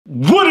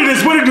What it is,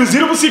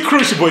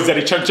 ZCCCRew, your boy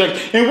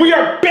ZaddyChunkChunk, and we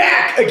are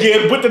back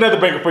again with another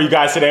banger for you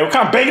guys today. What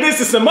kind of banger is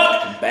this? It's a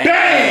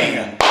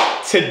bang!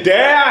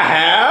 Today I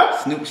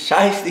have Snoop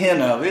Shiesty in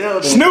the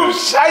building. Snoop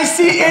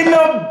Shiesty in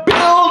the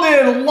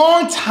building.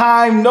 Long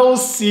time no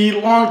see,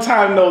 long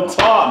time no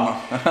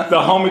talk.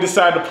 The homie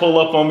decided to pull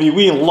up on me.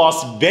 We in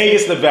Las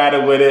Vegas,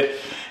 Nevada with it.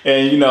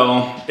 And you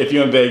know, if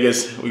you're in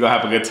Vegas, we're gonna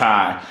have a good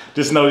time.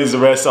 Just know these are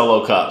red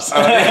Solo cups.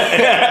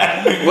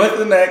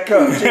 What's in that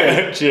cup?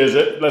 Cheers.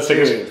 Cheers. Let's take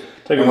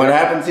a What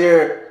happens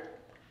here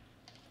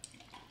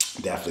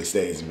definitely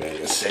stays in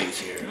Vegas. stays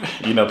here.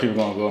 You know, people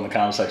gonna go in the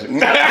comment section. All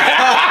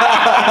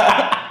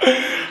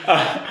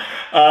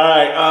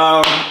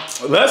right,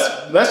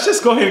 let's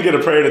just go ahead and get a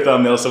prayer to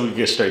thumbnail so we can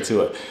get straight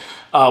to it.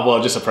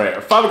 Well, just a prayer.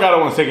 Father God, I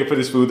want to thank you for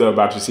this food that we're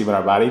about to receive in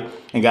our body.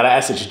 And God, I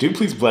ask that you do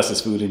please bless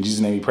this food. In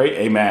Jesus' name we pray,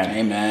 amen.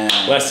 Amen.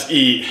 Let's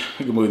eat.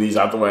 We can move these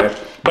out the way.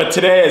 But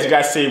today, as you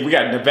guys see, we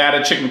got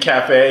Nevada Chicken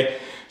Cafe.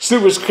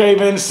 Snoop was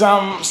craving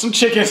some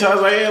chicken, so I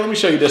was like, hey, let me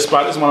show you this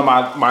spot. This is one of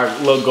my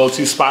little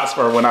go-to spots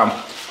for when I'm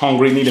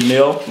hungry, need a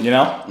meal, you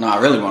know? No, I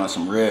really wanted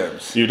some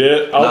ribs. You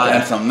did? Okay. No,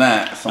 and some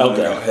that. So I'm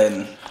gonna go ahead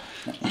and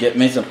get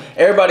me some.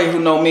 Everybody who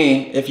know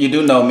me, if you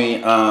do know me,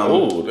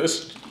 ooh,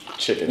 this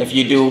chicken. if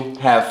you do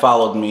have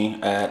followed me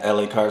at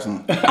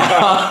Lecarson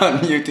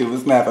on YouTube,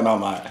 it's snapping on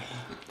my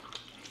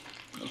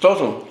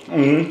social.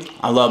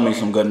 I love me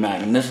some good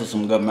mac, and this is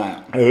some good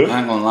mac. I ain't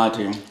gonna lie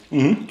to you.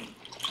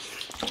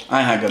 I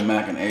ain't had good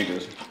mac in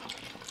ages.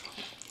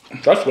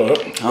 That's good.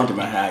 I don't think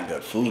I had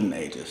good food in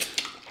ages.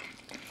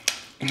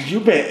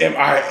 You've been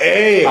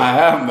MIA. I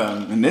have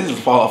been, and this is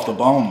fall off the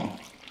bone.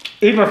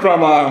 Even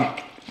from,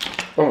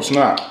 oh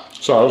snap.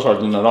 Sorry, I was hard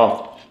to that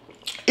off.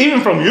 Even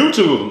from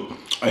YouTube.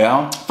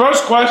 Yeah?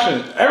 First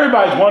question,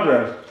 everybody's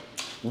wondering,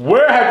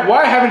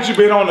 why haven't you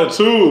been on the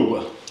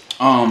tube?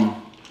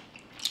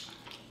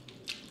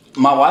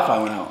 My Wi-Fi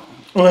went out.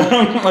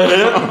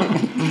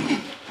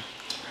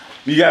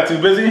 You got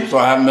too busy? So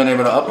I haven't been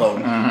able to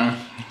upload.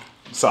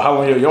 So how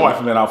long your wife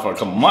has been out for a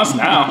couple months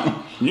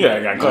now? Yeah,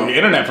 I gotta call your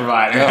internet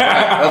provider.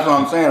 Yeah, that's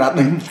what I'm saying.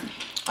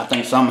 I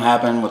think something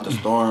happened with the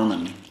storm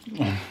and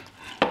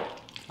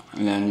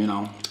then, you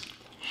know.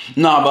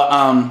 No, but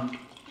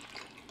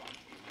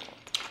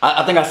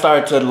I think I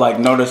started to like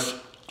notice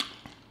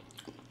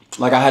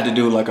like I had to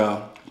do like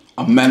a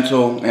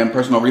mental and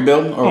personal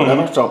rebuild or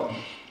whatever. So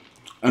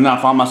and I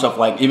found myself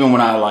like even when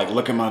I like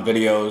look at my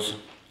videos,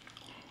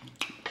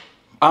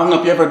 I don't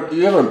know if you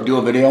ever do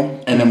a video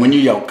and then when you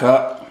yell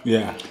cut,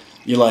 yeah,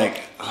 you're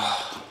like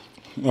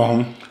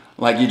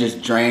like you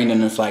just drained,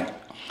 and it's like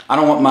I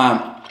don't want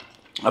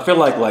I feel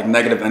like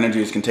negative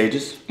energy is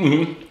contagious.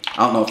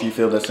 I don't know if you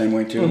feel the same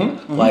way too.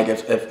 Like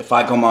if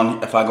I go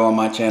on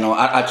my channel,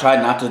 I try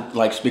not to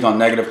like speak on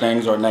negative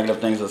things or negative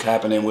things that's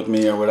happening with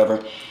me or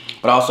whatever.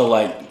 But also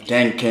like,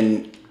 dang,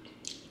 can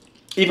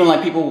even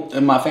like people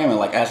in my family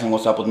like asking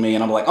what's up with me,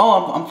 and I'm like,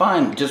 oh, I'm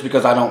fine, just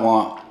because I don't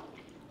want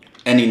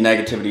any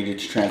negativity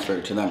to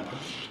transfer to them.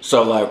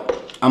 So like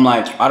I'm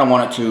like I don't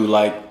want it to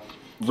like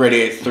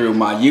radiate through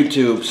my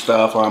YouTube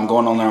stuff, or I'm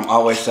going on there, I'm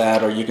always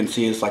sad, or you can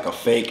see it's like a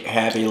fake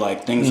happy,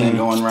 like things ain't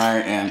going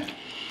right. And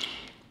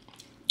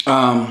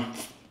I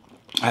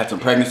had some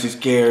pregnancy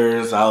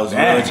scares. I was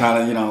really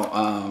trying to, you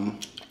know,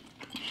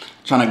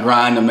 trying to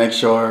grind to make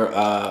sure,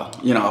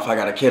 you know, if I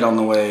got a kid on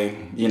the way,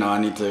 you know, I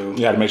need to.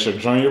 You had to make sure the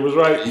junior was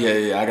right?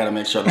 Yeah, I got to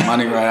make sure the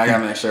money right. I got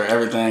to make sure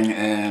everything.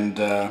 And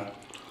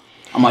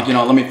I'm like, you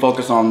know, let me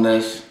focus on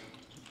this.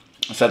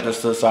 Set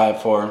this to the side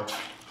for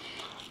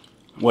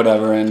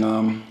whatever,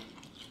 and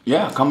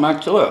yeah, come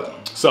back to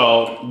it.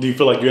 So, do you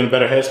feel like you're in a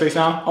better headspace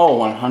now? Oh,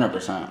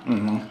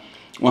 100%.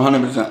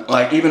 100%.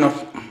 Like, even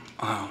if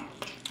I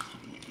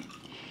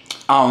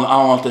don't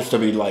want this to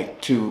be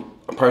like too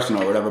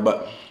personal or whatever,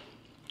 but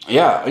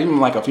yeah, even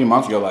like a few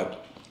months ago, like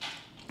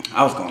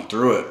I was going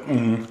through it,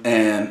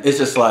 and it's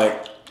just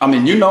like, I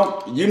mean, you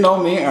know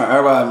me, or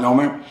everybody know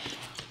me.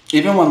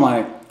 Even when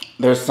like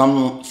there's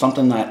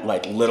something that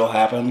like little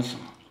happens,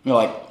 you're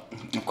like,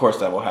 of course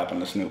that will happen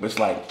to Snoop. It's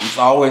like, it's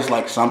always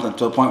like something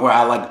to the point where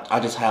I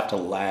just have to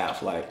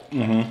laugh. Like,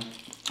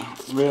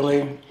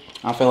 really?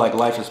 I feel like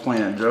life is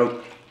playing a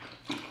joke.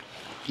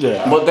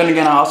 Yeah. But then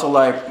again, I also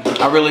like,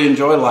 I really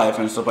enjoy life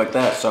and stuff like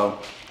that. So,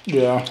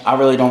 yeah. I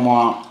really don't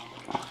want,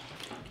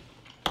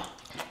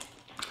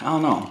 I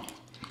don't know.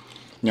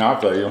 Yeah, I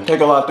feel you.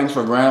 Take a lot of things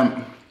for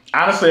granted.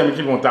 Honestly, I'm gonna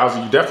keep it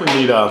 1,000. You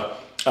definitely need a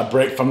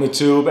break from the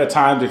tube at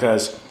times,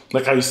 because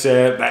like how you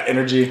said, that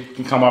energy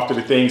can come off to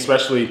the thing,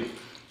 especially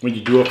when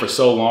you do it for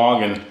so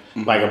long. And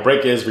like a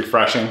break is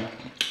refreshing,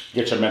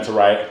 get your mental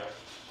right,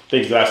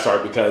 things of that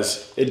sort,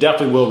 because it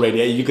definitely will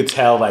radiate. You could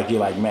tell, like, you're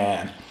like,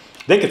 man,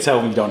 they could tell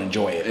when you don't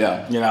enjoy it.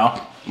 Yeah. You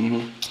know?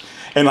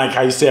 And like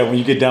how you said, when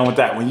you get done with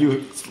that, when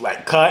you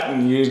like cut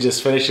and you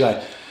just finish, you're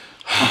like,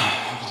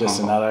 just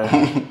another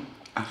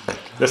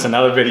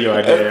video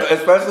I did.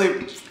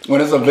 Especially when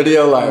it's a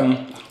video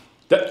like,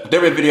 there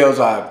were videos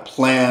I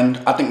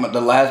planned. I think the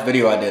last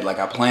video I did, like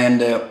I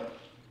planned it.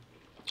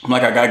 I'm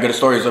like, I gotta get a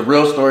story. It's a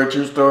real story,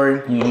 true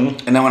story. And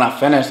then when I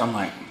finished, I'm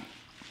like,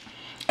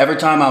 every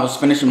time I was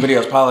finishing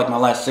videos, probably like my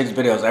last 6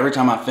 videos, every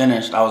time I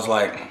finished, I was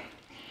like,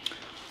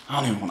 I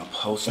don't even want to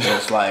post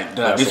this. Like,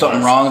 did I do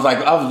something wrong? It's like,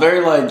 I was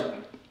very like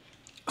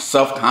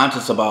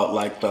self-conscious about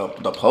like the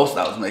post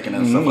I was making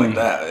and stuff like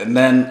that. And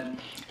then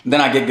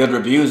I get good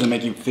reviews and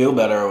make you feel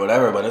better or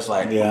whatever. But it's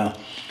like, I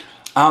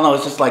don't know.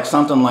 It's just like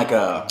something like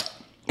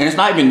and it's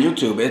not even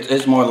YouTube.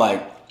 It's more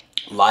like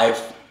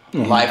life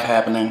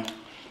happening.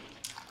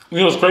 You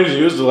know what's crazy?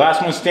 You was the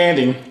last one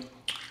standing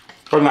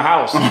from the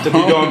house to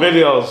be doing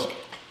videos.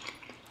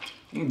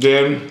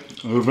 Then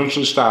we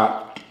eventually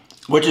stopped.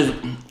 Which is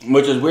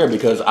weird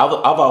because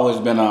I've always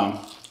been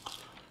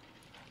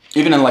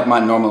even in like my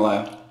normal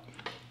life,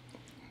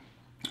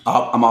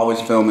 I'm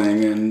always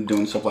filming and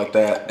doing stuff like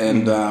that,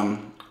 and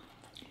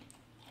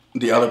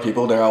the other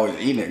people, they're always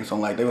eating, so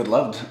I'm like, they would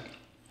love to.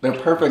 They're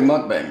perfect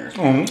mukbangers.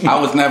 I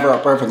was never a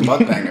perfect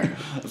mukbanger.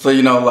 So,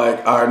 you know,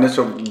 like, our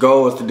initial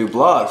goal was to do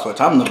vlogs, which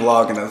I'm the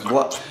vlogging as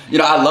vlog. You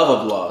know, I love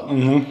a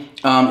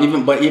vlog.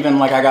 Even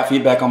like, I got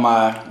feedback on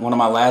one of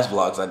my last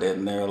vlogs I did,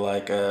 and they were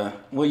like,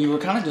 well, you were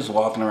kind of just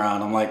walking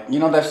around. I'm like, you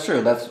know, that's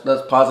true. That's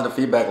positive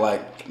feedback.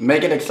 Like,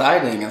 make it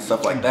exciting and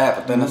stuff like that.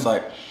 But then it's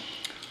like,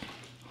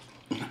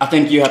 I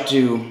think you have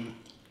to,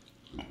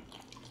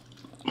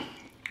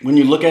 when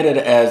you look at it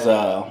as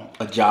a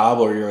job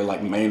or your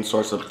like main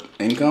source of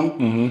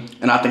income,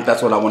 and I think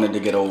that's what I wanted to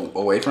get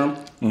away from.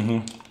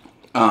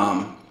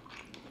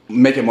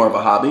 Make it more of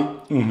a hobby.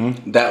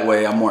 That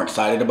way I'm more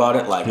excited about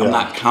it. Like, I'm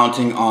not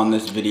counting on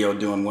this video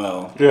doing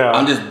well.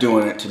 I'm just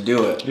doing it to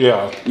do it.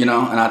 You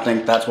know, and I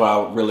think that's what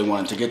I really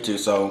wanted to get to.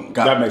 So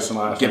that makes a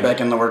lot of sense. Get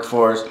back in the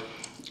workforce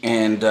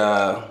and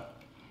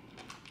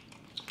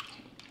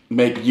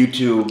make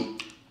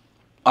YouTube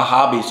a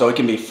hobby so it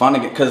can be fun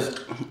again. Because,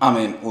 I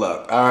mean,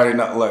 look, I already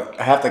know, look,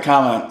 half the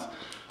comments,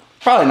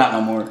 probably not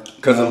no more,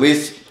 because at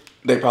least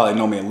they probably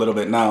know me a little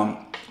bit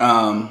now.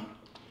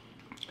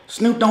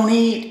 Snoop don't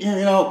eat, you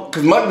know,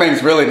 because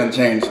mukbangs really done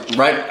changed.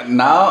 Right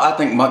now, I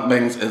think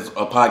mukbangs is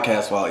a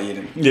podcast while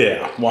eating.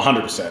 Yeah,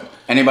 100%.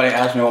 Anybody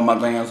ask me what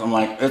mukbang is, I'm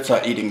like, it's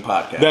an eating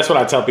podcast. That's what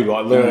I tell people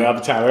literally all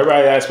the time.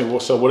 Everybody asks me, well,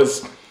 so what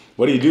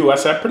do you do? I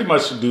said, I pretty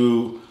much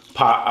do,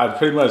 well,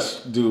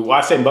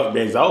 I say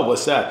mukbangs, oh,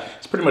 what's that?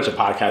 It's pretty much a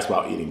podcast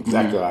about eating.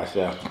 Exactly what I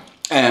said.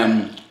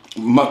 And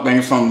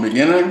mukbangs from the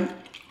beginning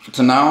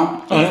to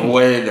now is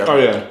way different. Oh,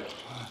 yeah.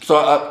 So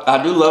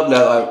I do love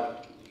that, like,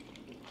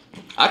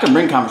 I can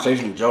bring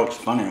conversation, jokes,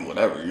 funny, and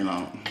whatever, you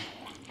know.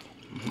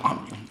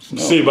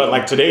 See, but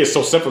like today is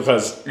so simple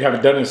because you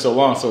haven't done it in so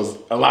long, so it's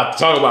a lot to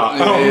talk about.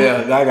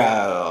 Yeah, I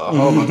got a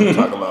whole bunch to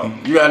talk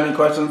about. You got any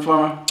questions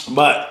for me?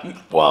 But,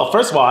 well,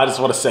 first of all, I just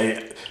want to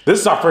say, this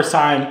is our first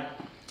time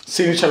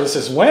seeing each other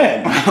since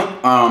when?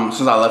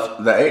 Since I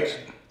left the H.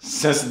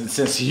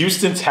 Since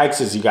Houston,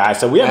 Texas, you guys.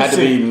 So we haven't seen.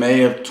 It had to be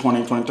May of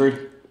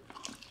 2023.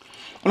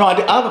 No, I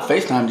have a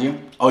FaceTimed you.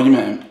 Oh, you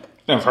meant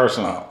in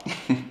person.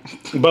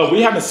 But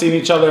we haven't seen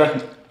each other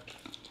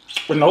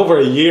in over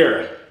a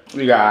year,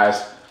 you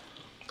guys.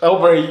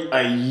 Over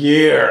a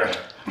year.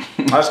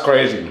 That's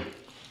crazy.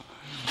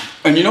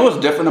 And you know what's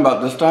different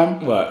about this time?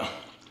 What?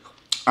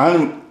 I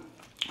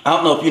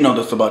don't know if you know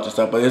this about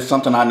yourself, but it's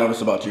something I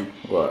noticed about you.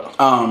 What?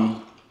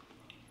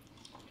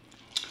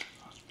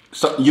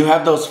 So you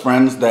have those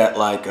friends that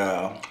like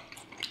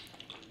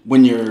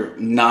when you're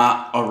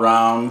not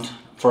around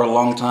for a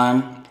long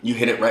time, you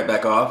hit it right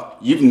back off.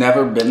 You've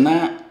never been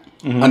that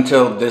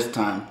until this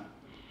time.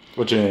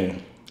 What you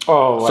mean?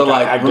 Oh, so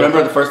like, I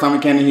remember the first time we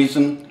came to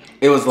Houston?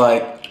 It was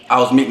like I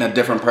was meeting a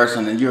different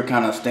person, and you were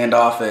kind of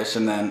standoffish.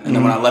 And then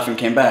when I left and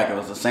came back, it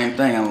was the same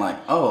thing. I'm like,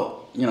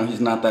 oh, you know, he's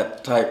not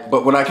that type.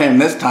 But when I came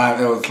this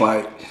time, it was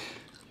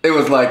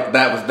like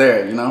that was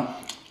there, you know.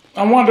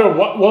 I wonder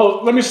what.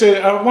 Well, let me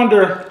say. I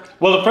wonder.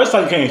 Well, the first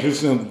time you came to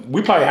Houston,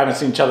 we probably haven't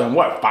seen each other in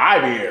what,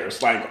 5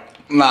 years? Like,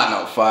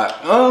 not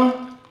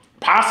 5.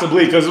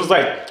 Possibly, because it was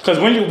like, because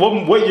what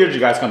year did you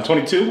guys come?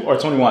 22 or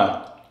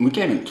 21? We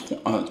came in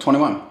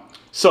 21.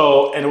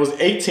 So, and it was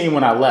 18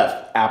 when I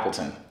left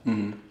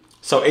Appleton.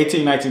 So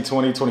 18, 19,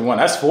 20, 21.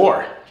 That's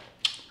 4.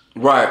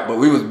 Right, but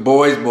we was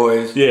boys.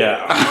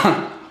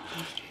 Yeah.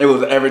 It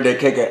was everyday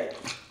kick it.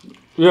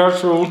 Yeah,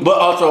 true. But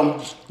also,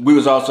 we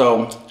was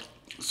also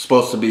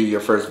supposed to be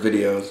your first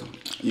videos.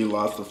 You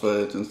lost the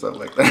footage and stuff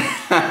like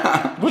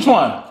that. Which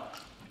one?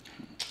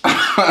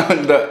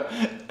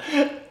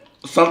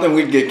 Something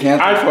we'd get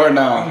canceled for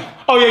now.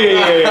 Oh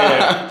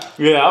yeah.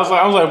 Yeah, I was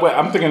like, wait,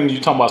 I'm thinking you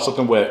talking about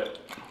something with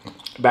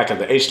back at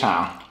the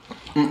H-Town.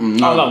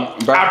 No.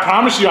 I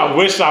promise you, I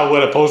wish I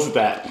would have posted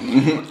that.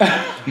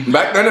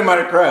 Back then it might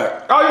have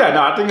cracked. Oh yeah,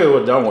 no, I think it would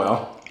have done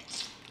well.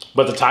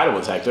 But the title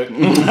was hectic.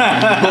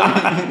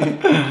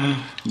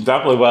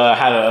 Definitely, but I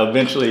had to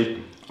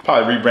eventually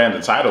probably rebrand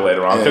the title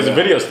later on because the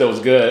video still was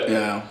good.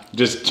 Yeah.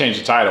 Just change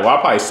the title. Well,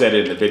 I probably said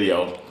it in the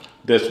video.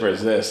 This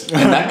versus this.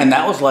 and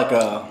that was like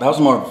that was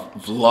more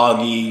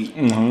vloggy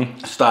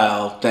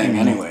style thing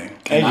anyway.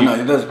 And I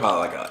know there's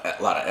probably like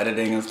a lot of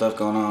editing and stuff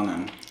going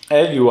on.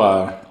 And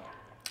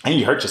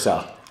you hurt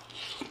yourself.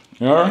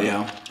 You know?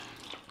 Yeah.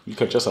 You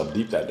cut yourself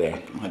deep that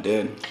day. I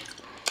did.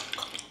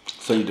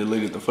 So you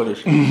deleted the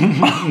footage.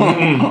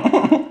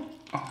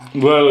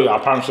 Literally, I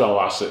promise you I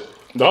lost it.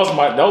 That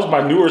was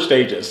my newer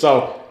stages.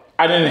 So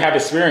I didn't have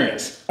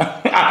experience.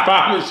 I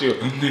promise you.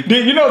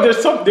 You know,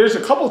 there's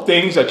a couple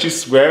things that you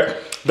swear.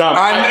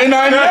 I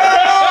know.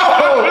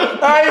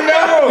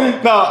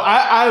 No,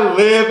 I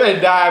live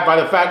and die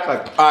by the fact,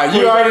 like,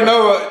 you already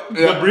know what,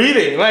 the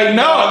breathing. Like,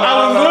 no,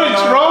 I was literally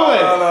trolling.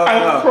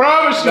 I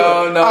promise you. I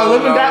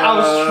live and die. I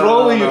was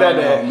trolling you that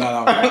day.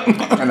 No.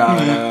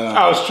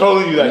 I was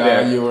trolling you that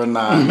day. No, you were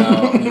not.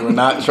 No, you were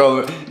not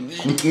trolling.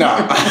 No.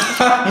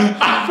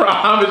 I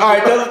promise. All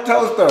right,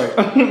 tell a story.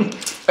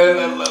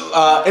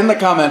 In the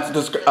comments,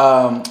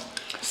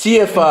 see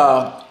if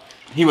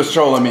he was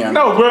trolling me or not.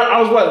 No, bro,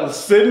 I was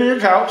sitting on your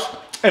couch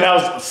and I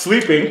was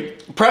sleeping.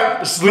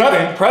 Preface. Dang,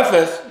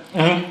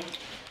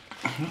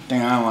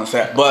 I don't want to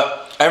say it,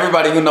 but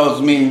everybody who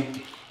knows me,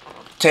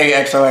 Tay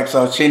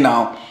XOXO, she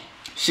know.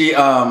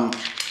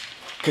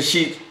 Cause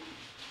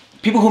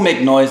people who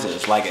make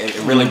noises, like it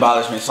really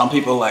bothers me. Some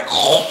people like,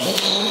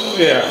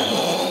 yeah.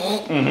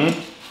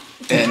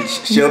 And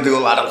she'll do a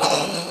lot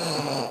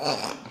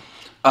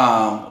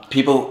of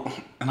people,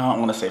 and I don't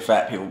want to say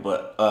fat people,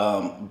 but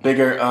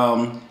bigger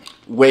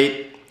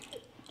weight.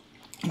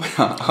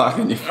 How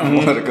can you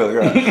political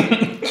girl?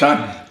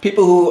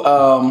 People who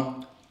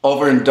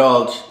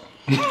overindulge.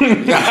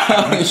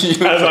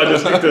 That's why I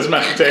just eat this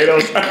mashed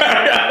potatoes.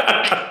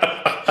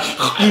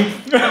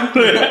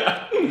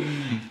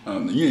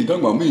 You ain't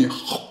talking about me.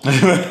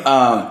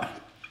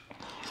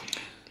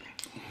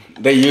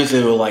 They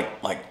usually will like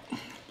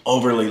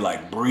overly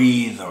like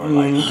breathe or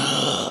like,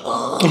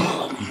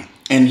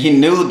 and he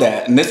knew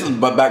that. And this is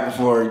back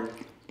before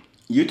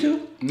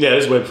YouTube. Yeah,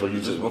 this is way before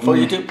YouTube. Before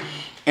YouTube.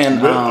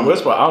 And I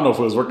don't know if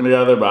we was working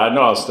together, but I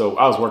know I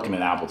was working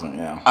in Appleton.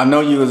 Yeah. I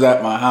know you was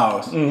at my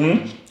house,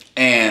 and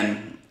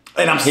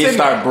he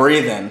started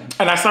breathing.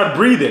 And I started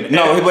breathing.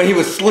 No, but he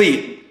was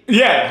asleep.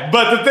 Yeah,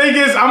 but the thing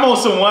is, I'm on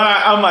some one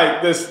eye, I'm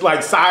like this,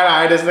 like side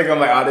eye. This nigga, I'm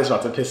like, oh, this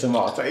about to piss him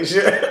off. Type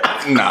shit.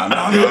 No.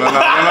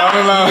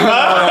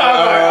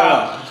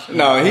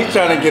 No, he's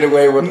trying to get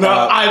away with. No,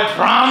 I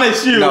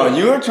promise you. No,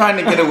 you were trying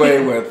to get away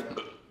with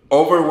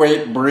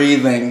overweight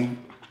breathing,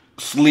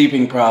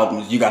 sleeping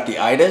problems. You got the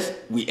itis.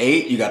 We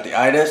ate. You got the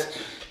itis,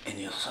 and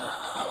you.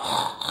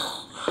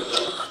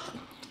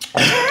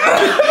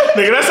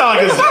 Nigga, that sound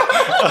like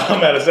I'm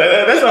about to say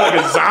that. That sound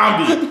like a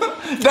zombie.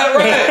 That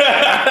right?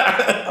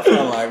 I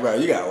feel like, bro,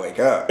 you gotta wake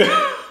up. No,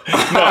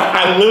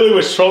 I literally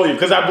was trolling you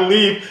because I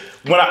believe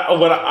when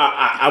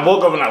I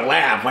woke up and I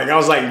laughed, like I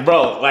was like,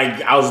 bro,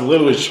 like I was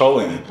literally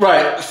trolling.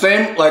 Right.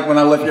 Same like when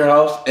I left your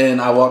house and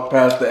I walked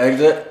past the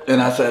exit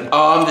and I said,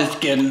 "Oh, I'm just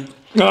kidding."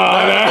 No.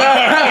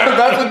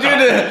 That's what you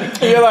did.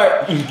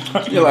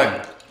 You're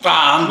like,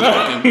 I'm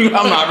joking.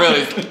 I'm not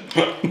really.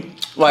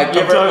 Like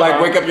you ever like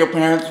wake up your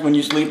parents when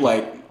you sleep,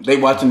 like they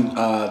watching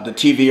the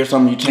TV or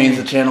something, you change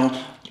the channel.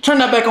 Turn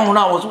that back on when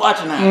I was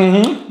watching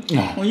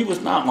that. Well, you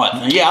was not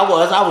watching. Yeah,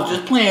 I was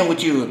just playing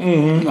with you.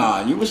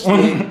 Nah, you was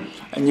asleep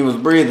and you was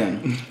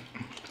breathing.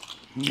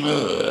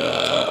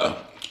 Yeah,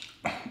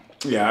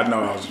 I know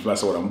I was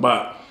messing with him,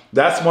 but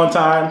that's one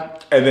time,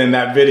 and then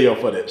that video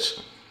footage,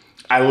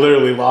 I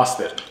literally lost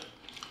it.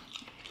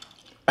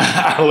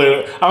 I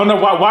don't know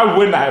why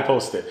wouldn't I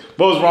post it?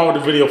 What was wrong with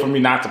the video for me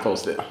not to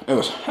post it? It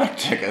was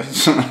hectic.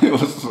 It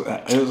was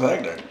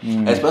hectic.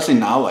 Especially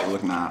now, like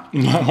looking at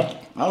it.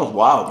 That was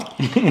wild.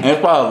 And it's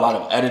probably a lot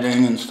of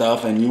editing and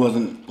stuff, and you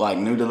wasn't like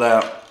new to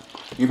that.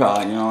 You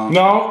probably, you know.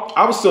 No,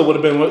 I would still would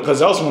have been, because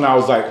that was when I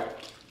was like,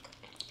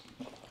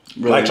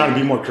 really? Like trying to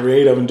be more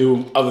creative and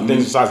do other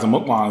things besides the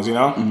mukbangs, you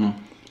know?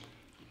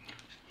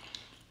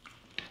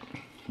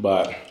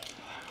 But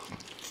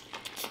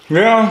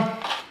yeah.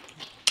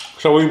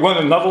 So we went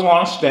another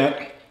long stint,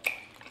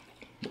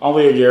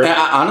 only a year. And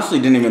I honestly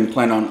didn't even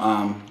plan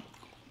on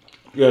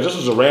yeah, this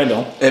was a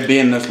random. It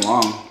being this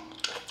long.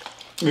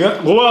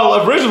 Yeah,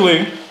 well,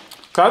 originally,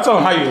 cause I told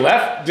him how you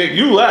left.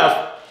 You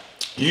left.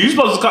 You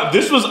supposed to come.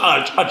 This was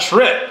a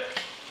trip,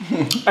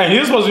 and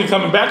you're supposed to be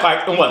coming back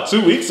like in what,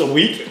 2 weeks, a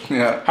week?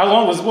 Yeah. How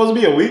long was it supposed to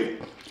be? A week?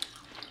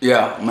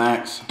 Yeah,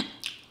 max.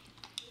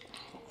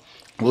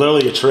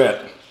 Literally a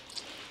trip,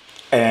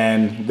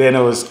 and then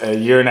it was a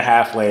year and a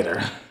half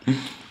later.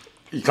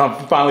 You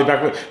come finally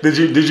back with. Did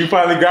you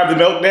finally grab the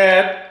milk,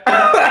 Dad?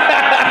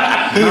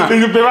 Did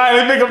you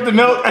finally pick up the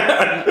milk?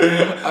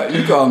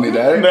 You call me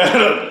Daddy.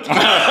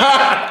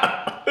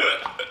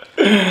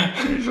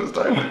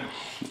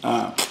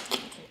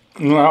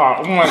 No,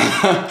 I'm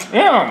like,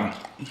 damn.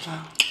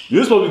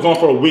 You're supposed to be going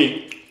for a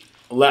week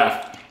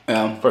left.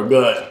 Yeah. For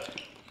good.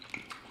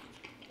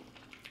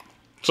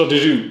 So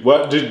did you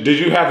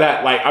have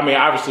that, like, I mean,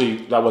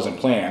 obviously that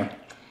wasn't planned.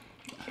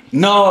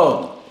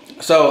 No.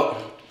 So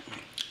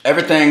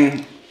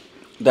everything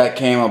that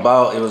came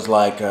about, it was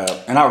like,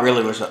 and I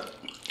really wish, I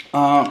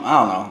don't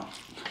know.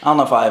 I don't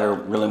know if I ever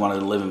really wanted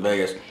to live in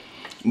Vegas.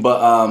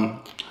 But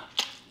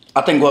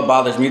I think what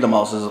bothers me the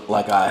most is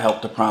like I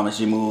helped to promise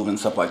you move and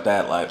stuff like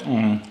that. Like,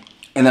 and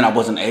then I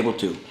wasn't able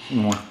to.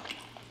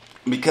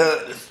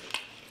 Because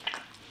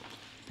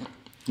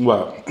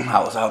What? I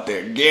was out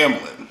there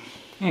gambling.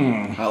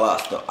 I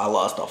lost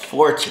a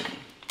fortune.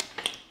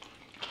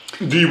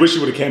 Do you wish you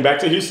would have came back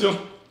to Houston?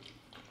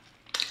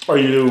 Or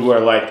you were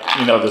like,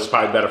 you know, this is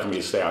probably better for me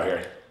to stay out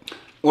here?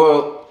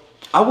 Well,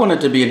 I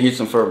wanted to be in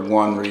Houston for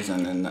one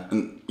reason,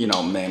 and you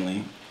know,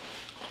 mainly.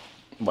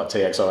 What,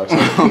 TXR?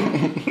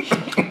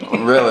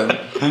 Really?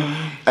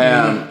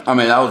 And I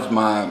mean, that was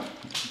my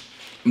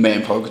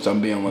main focus on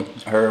being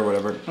with her or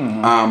whatever.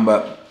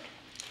 But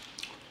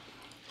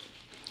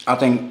I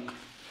think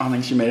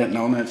she made it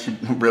known that she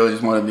really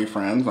just wanted to be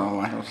friends. I'm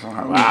like,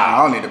 wow, I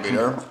don't need to be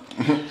there.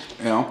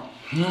 You know?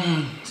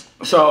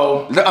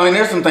 So, I mean,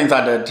 there's some things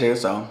I did too,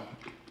 so,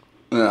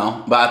 you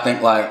know. But I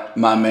think, like,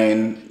 my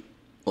main,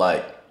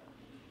 like,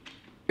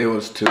 it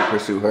was to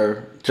pursue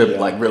her, to,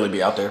 like, really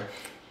be out there.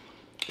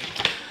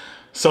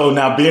 So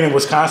now being in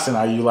Wisconsin,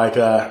 are you like,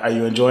 are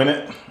you enjoying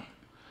it?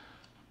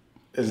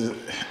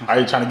 Are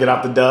you trying to get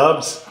out the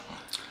dubs?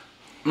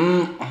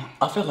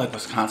 I feel like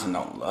Wisconsin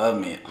don't love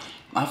me.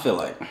 I feel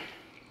like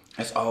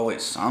it's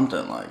always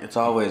something. Like, it's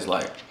always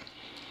like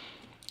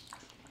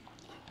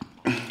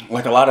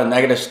a lot of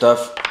negative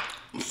stuff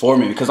for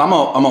me because I'm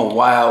a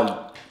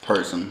wild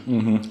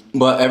person.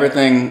 But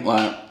everything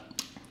like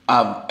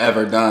I've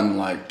ever done,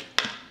 like,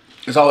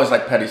 it's always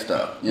like petty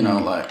stuff. You know,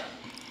 like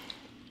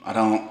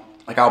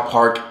I'll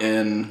park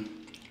in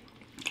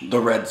the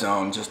red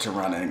zone just to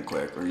run in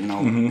quick, or you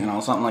know,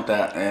 something like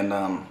that. And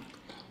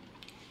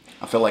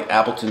I feel like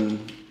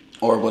Appleton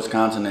or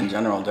Wisconsin in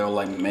general, they'll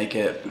like make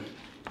it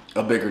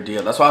a bigger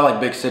deal. That's why I like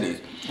big cities.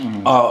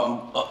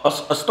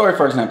 A story,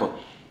 for example,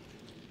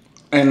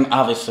 and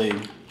obviously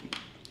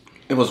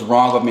it was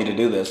wrong of me to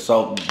do this.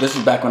 So this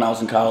is back when I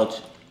was in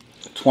college,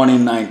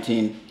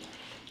 2019.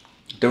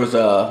 There was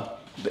a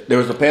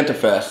Panther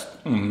Fest.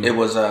 It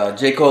was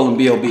J. Cole and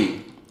B.O.B.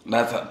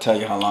 I'll tell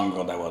you how long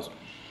ago that was.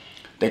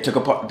 They took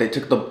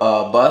the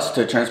bus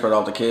to transport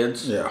all the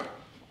kids. Yeah.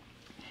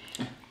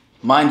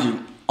 Mind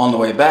you, on the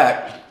way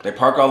back, they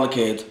park all the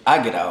kids.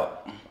 I get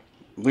out.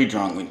 We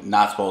drunk. We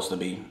not supposed to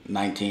be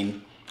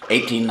 18,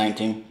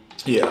 19.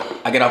 Yeah.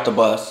 I get off the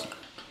bus,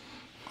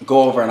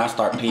 go over, and I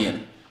start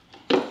peeing.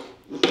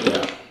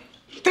 Yeah.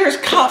 There's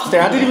cops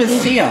there. I didn't even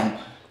see them.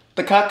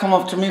 The cop come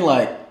up to me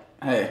like,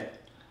 hey,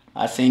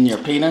 I seen your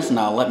penis,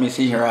 now let me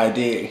see your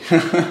ID.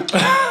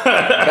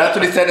 That's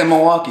what he said in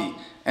Milwaukee.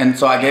 And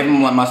so I gave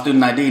him like my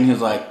student ID, and he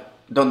was like,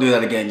 don't do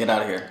that again, get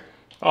out of here.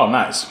 Oh,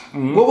 nice.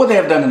 What would they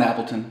have done in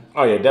Appleton?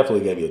 Oh, yeah, definitely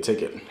gave you a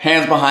ticket.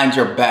 Hands behind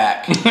your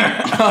back.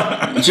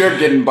 You're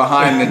getting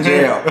behind the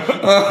jail.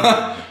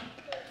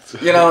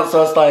 You know,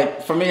 so it's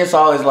like, for me, it's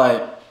always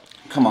like,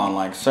 come on,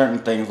 like certain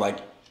things, like,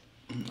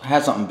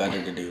 have something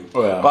better to do.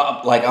 Oh, yeah.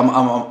 But like,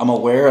 I'm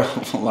aware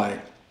of like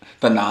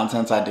the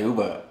nonsense I do,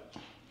 but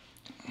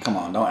come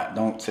on,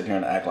 don't sit here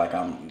and act like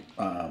I'm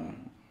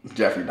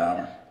Jeffrey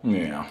Dahmer.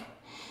 Yeah.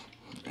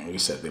 You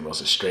said the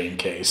most extreme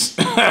case.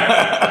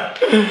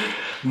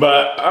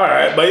 But, all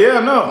right. But, yeah,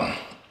 no.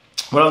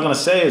 What I was going to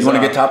say is... You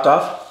want to get topped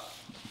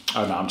off?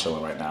 Oh, no, I'm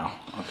chilling right now.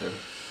 Okay.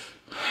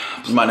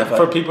 You mind if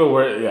For people,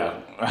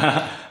 we're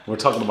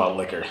talking about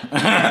liquor.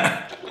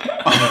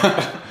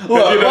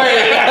 Well, you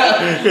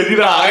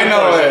know, ain't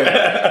no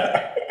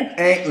way.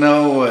 Ain't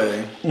no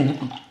way.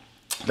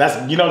 That's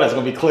going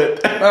to be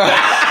clipped. And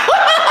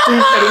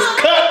it's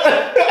cut.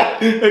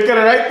 They cut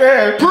it right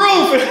there.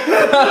 Proof!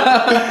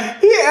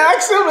 He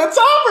asked him to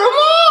top him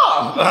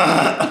off.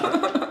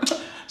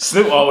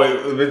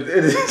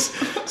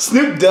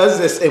 Snoop does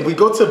this, and we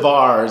go to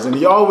bars, and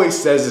he always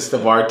says this to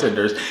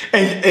bartenders.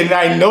 And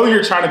I know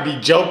you're trying to be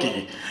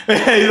jokey.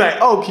 He's like,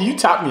 oh, can you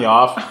top me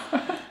off?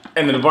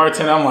 And then the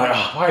bartender, I'm like,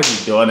 oh, why is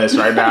he doing this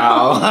right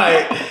now?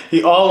 Like,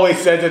 he always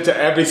says it to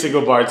every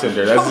single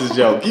bartender. That's his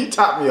joke. Can you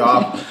top me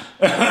off?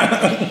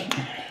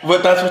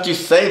 But that's what you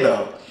say,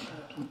 though.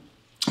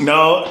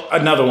 No,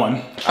 another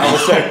one. I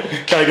would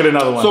say, can I get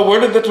another one? So where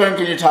did the term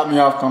 "can you top me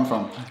off" come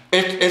from?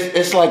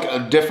 It's like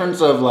a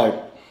difference of like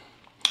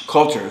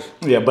cultures.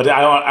 Yeah, but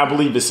I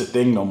believe it's a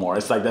thing no more.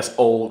 It's like that's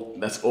old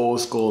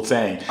school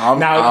saying.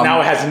 Now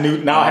it has a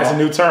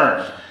new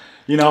term.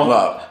 You know,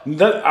 I'm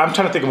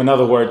trying to think of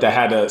another word that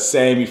had a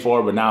saying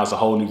before, but now it's a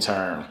whole new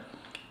term.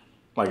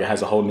 Like it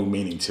has a whole new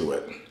meaning to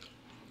it.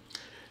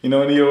 You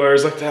know any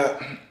words like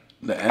that?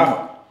 The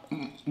N-word.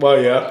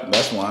 Well, yeah,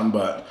 that's one,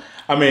 but.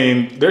 I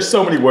mean, there's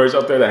so many words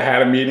out there that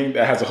had a meaning,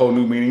 that has a whole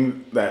new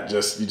meaning, that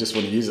you just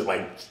want to use it.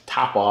 Like,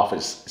 top off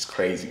is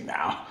crazy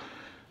now.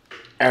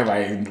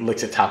 Everybody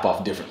looks at top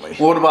off differently.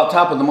 Well, what about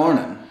top of the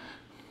morning?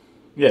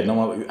 Yeah, no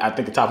one. I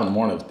think of top of the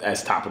morning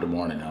as top of the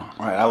morning now.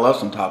 All right, I love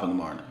some top of the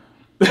morning.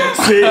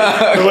 See,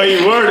 the way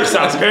you word it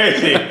sounds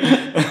crazy.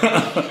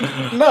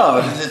 No,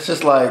 it's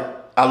just like,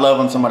 I love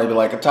when somebody be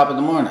like, a top of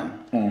the morning.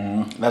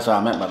 That's what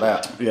I meant by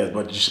that. Yeah,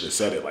 but you should have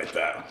said it like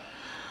that.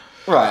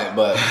 Right,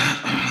 but...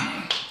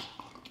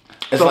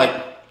 It's so, like,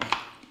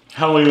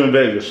 how long are you in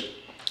Vegas?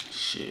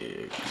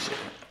 Shit.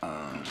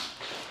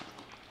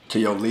 To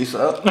your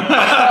Lisa.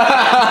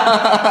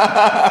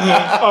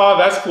 Oh,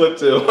 that's clip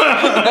too.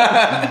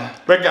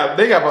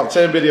 They got about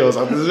 10 videos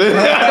on this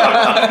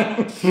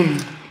video.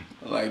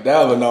 Like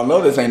that, but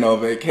no, this ain't no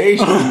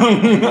vacation.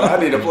 I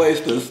need a place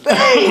to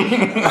stay.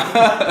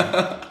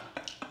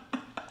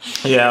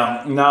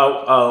 Yeah,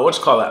 no, what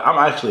you call that? I'm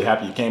actually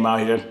happy you came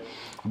out here.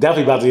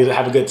 Definitely about to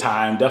have a good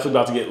time. Definitely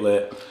about to get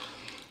lit.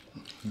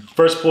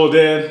 First pulled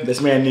in, this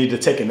man needed to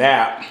take a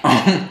nap.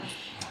 I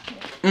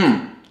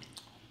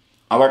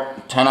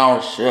work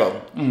 10-hour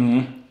shift.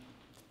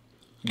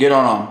 Get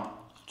on a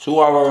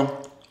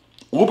 2-hour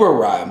Uber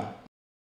ride